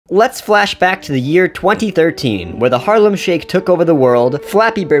Let's flash back to the year 2013, where the Harlem Shake took over the world,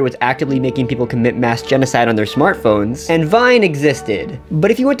 Flappy Bird was actively making people commit mass genocide on their smartphones, and Vine existed.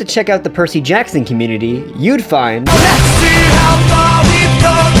 But if you went to check out the Percy Jackson community, you'd find... Let's see how far we've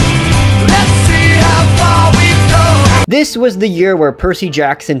come! Let's see how far we've come! This was the year where Percy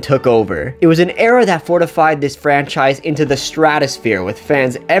Jackson took over. It was an era that fortified this franchise into the stratosphere, with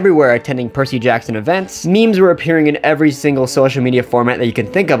fans everywhere attending Percy Jackson events, memes were appearing in every single social media format that you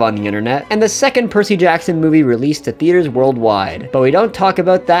can think of on the internet, and the second Percy Jackson movie released to theaters worldwide. But we don't talk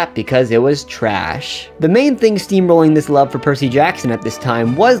about that because it was trash. The main thing steamrolling this love for Percy Jackson at this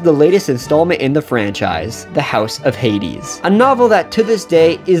time was the latest installment in the franchise, The House of Hades, a novel that to this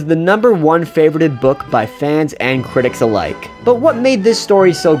day is the #1 favorited book by fans and critics alike. But what made this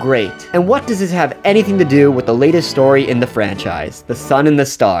story so great? And what does this have anything to do with the latest story in the franchise, The Sun and the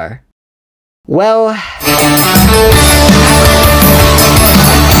Star? Well...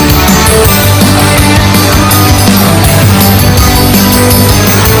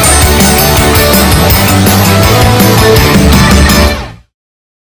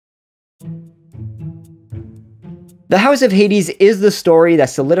 The House of Hades is the story that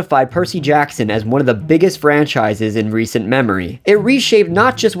solidified Percy Jackson as one of the biggest franchises in recent memory. It reshaped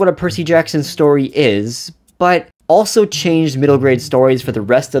not just what a Percy Jackson story is, but also changed middle grade stories for the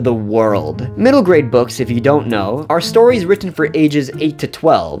rest of the world. Middle grade books, if you don't know, are stories written for ages 8 to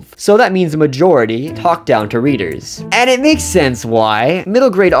 12, so that means the majority talk down to readers. And it makes sense why. Middle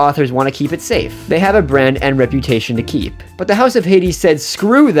grade authors want to keep it safe. They have a brand and reputation to keep. But the House of Hades said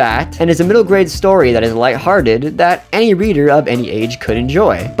screw that, and is a middle grade story that is lighthearted that any reader of any age could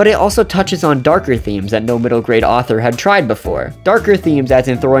enjoy. But it also touches on darker themes that no middle grade author had tried before. Darker themes as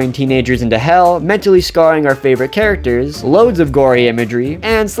in throwing teenagers into hell, mentally scarring our favorite characters, loads of gory imagery,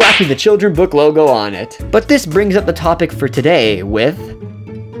 and slapping the children book logo on it. But this brings up the topic for today with...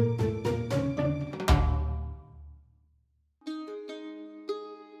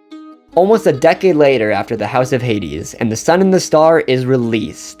 Almost a decade later after The House of Hades, and The Sun and the Star is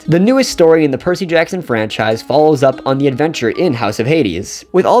released. The newest story in the Percy Jackson franchise follows up on the adventure in House of Hades.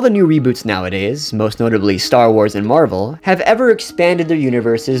 With all the new reboots nowadays, most notably Star Wars and Marvel, have ever expanded their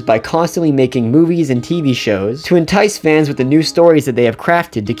universes by constantly making movies and TV shows to entice fans with the new stories that they have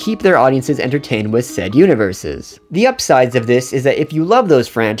crafted to keep their audiences entertained with said universes. The upsides of this is that if you love those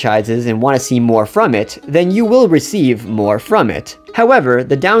franchises and want to see more from it, then you will receive more from it. However,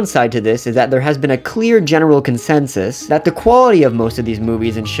 the downside to this is that there has been a clear general consensus that the quality of most of these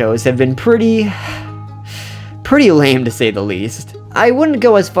movies and shows have been pretty lame to say the least. I wouldn't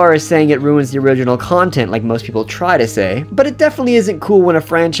go as far as saying it ruins the original content like most people try to say, but it definitely isn't cool when a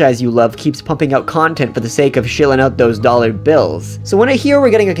franchise you love keeps pumping out content for the sake of shilling out those dollar bills. So when I hear we're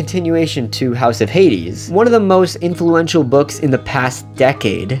getting a continuation to House of Hades, one of the most influential books in the past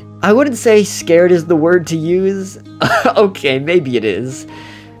decade, I wouldn't say scared is the word to use. Okay, maybe it is.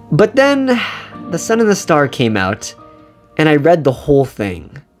 But then, The Sun and the Star came out, and I read the whole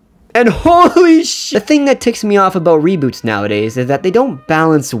thing. And holy shit! The thing that ticks me off about reboots nowadays is that they don't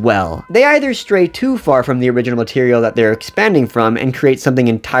balance well. They either stray too far from the original material that they're expanding from and create something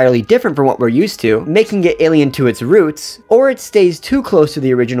entirely different from what we're used to, making it alien to its roots, or it stays too close to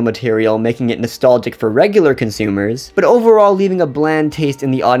the original material, making it nostalgic for regular consumers, but overall leaving a bland taste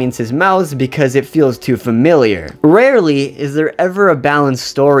in the audience's mouths because it feels too familiar. Rarely is there ever a balanced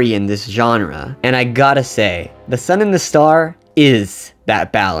story in this genre, and I gotta say, The Sun and the Star is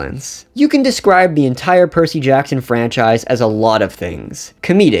that balance. You can describe the entire Percy Jackson franchise as a lot of things.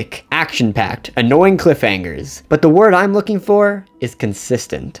 Comedic, action-packed, annoying cliffhangers. But the word I'm looking for is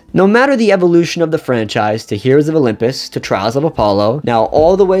consistent. No matter the evolution of the franchise to Heroes of Olympus, to Trials of Apollo, now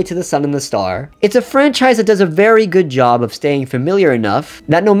all the way to The Sun and the Star, it's a franchise that does a very good job of staying familiar enough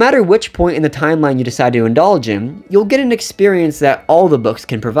that no matter which point in the timeline you decide to indulge in, you'll get an experience that all the books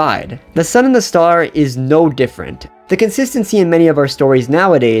can provide. The Sun and the Star is no different. The consistency in many of our stories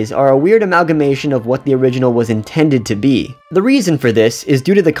nowadays are a weird amalgamation of what the original was intended to be. The reason for this is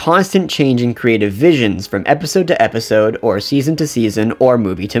due to the constant change in creative visions from episode to episode, or season to season, or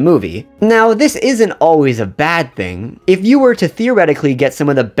movie to movie. Now, this isn't always a bad thing. If you were to theoretically get some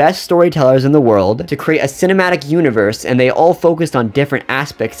of the best storytellers in the world to create a cinematic universe and they all focused on different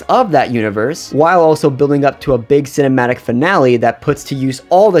aspects of that universe, while also building up to a big cinematic finale that puts to use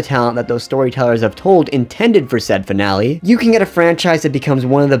all the talent that those storytellers have told intended for said finale, you can get a franchise that becomes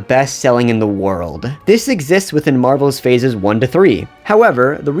one of the best selling in the world. This exists within Marvel's phases 1 to 3.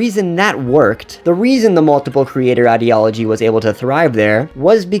 However, the reason that worked, the reason the multiple creator ideology was able to thrive there,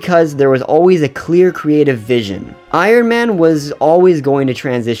 was because there was always a clear creative vision. Iron Man was always going to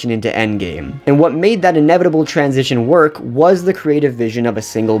transition into Endgame, and what made that inevitable transition work was the creative vision of a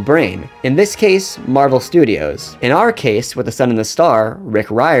single brain. In this case, Marvel Studios. In our case, with The Sun and the Star,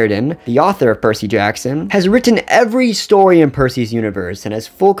 Rick Riordan, the author of Percy Jackson, has written every story in Percy's universe and has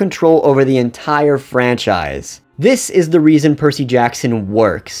full control over the entire franchise. This is the reason Percy Jackson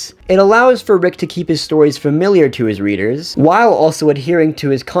works. It allows for Rick to keep his stories familiar to his readers, while also adhering to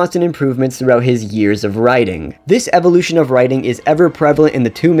his constant improvements throughout his years of writing. This evolution of writing is ever prevalent in the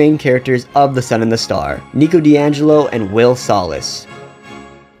two main characters of The Sun and the Star, Nico D'Angelo and Will Solace.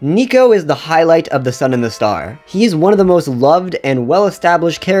 Nico is the highlight of The Sun and the Star. He is one of the most loved and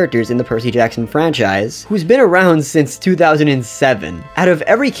well-established characters in the Percy Jackson franchise, who's been around since 2007. Out of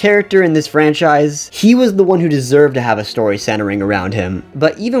every character in this franchise, he was the one who deserved to have a story centering around him.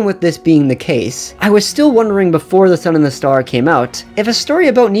 But even with this being the case, I was still wondering before The Sun and the Star came out, if a story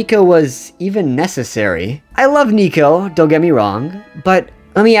about Nico was even necessary. I love Nico, don't get me wrong, but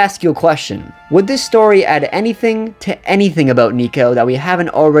let me ask you a question. Would this story add anything to anything about Nico that we haven't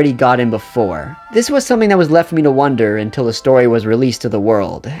already gotten before? This was something that was left for me to wonder until the story was released to the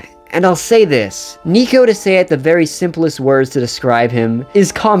world. And I'll say this, Nico, to say it the very simplest words to describe him,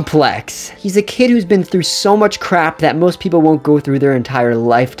 is complex. He's a kid who's been through so much crap that most people won't go through their entire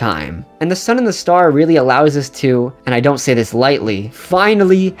lifetime. And The Sun and the Star really allows us to, and I don't say this lightly,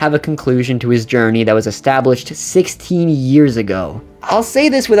 finally have a conclusion to his journey that was established 16 years ago. I'll say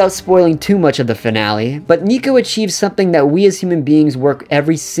this without spoiling too much of the finale, but Nico achieves something that we as human beings work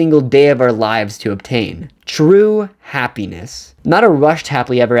every single day of our lives to obtain. True happiness. Not a rushed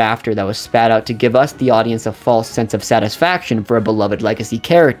happily ever after that was spat out to give us, the audience, a false sense of satisfaction for a beloved legacy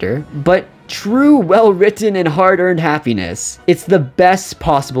character, but true, well-written, and hard-earned happiness. It's the best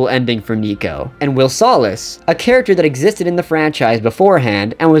possible ending for Nico. And Will Solace, a character that existed in the franchise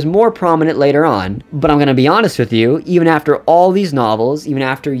beforehand and was more prominent later on. But I'm gonna be honest with you, even after all these novels, even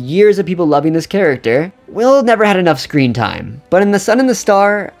after years of people loving this character, Will never had enough screen time. But in The Sun and the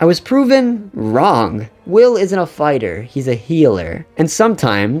Star, I was proven wrong. Will isn't a fighter, he's a healer. And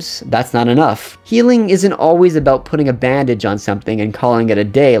sometimes, that's not enough. Healing isn't always about putting a bandage on something and calling it a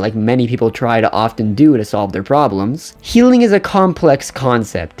day like many people try to often do to solve their problems. Healing is a complex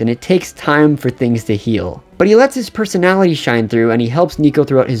concept, and it takes time for things to heal. But he lets his personality shine through, and he helps Nico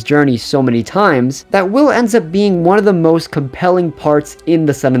throughout his journey so many times that Will ends up being one of the most compelling parts in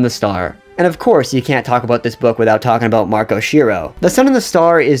The Sun and the Star. And of course, you can't talk about this book without talking about Marco Shiro. The Sun and the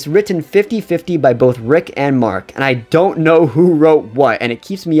Star is written 50-50 by both Rick and Mark, and I don't know who wrote what, and it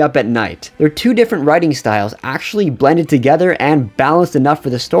keeps me up at night. They're two different writing styles actually blended together and balanced enough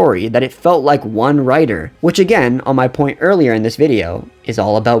for the story that it felt like one writer, which again, on my point earlier in this video, is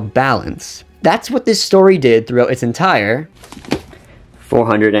all about balance. That's what this story did throughout its entire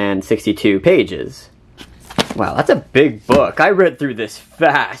 462 pages. Wow, that's a big book. I read through this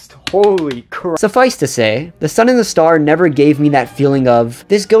fast. Holy crap. Suffice to say, The Sun and the Star never gave me that feeling of,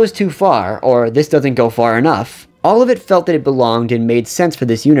 this goes too far, or this doesn't go far enough. All of it felt that it belonged and made sense for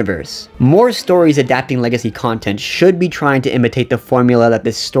this universe. More stories adapting legacy content should be trying to imitate the formula that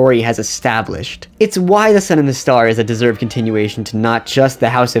this story has established. It's why The Sun and the Star is a deserved continuation to not just the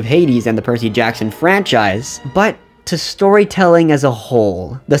House of Hades and the Percy Jackson franchise, but to storytelling as a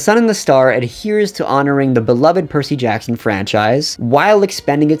whole. The Sun and the Star adheres to honoring the beloved Percy Jackson franchise, while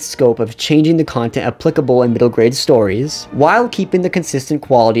expanding its scope of changing the content applicable in middle grade stories, while keeping the consistent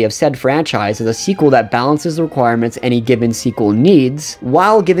quality of said franchise as a sequel that balances the requirements any given sequel needs,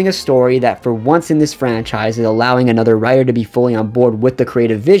 while giving a story that for once in this franchise is allowing another writer to be fully on board with the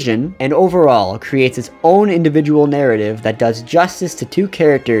creative vision, and overall creates its own individual narrative that does justice to two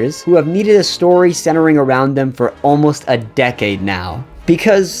characters who have needed a story centering around them for almost a decade now.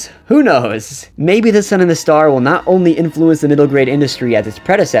 Because, who knows, maybe The Sun and the Star will not only influence the middle grade industry as its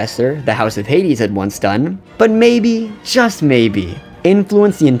predecessor, the House of Hades, had once done, but maybe, just maybe,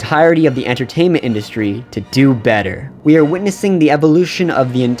 influence the entirety of the entertainment industry to do better. We are witnessing the evolution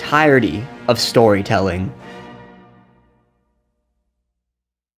of the entirety of storytelling.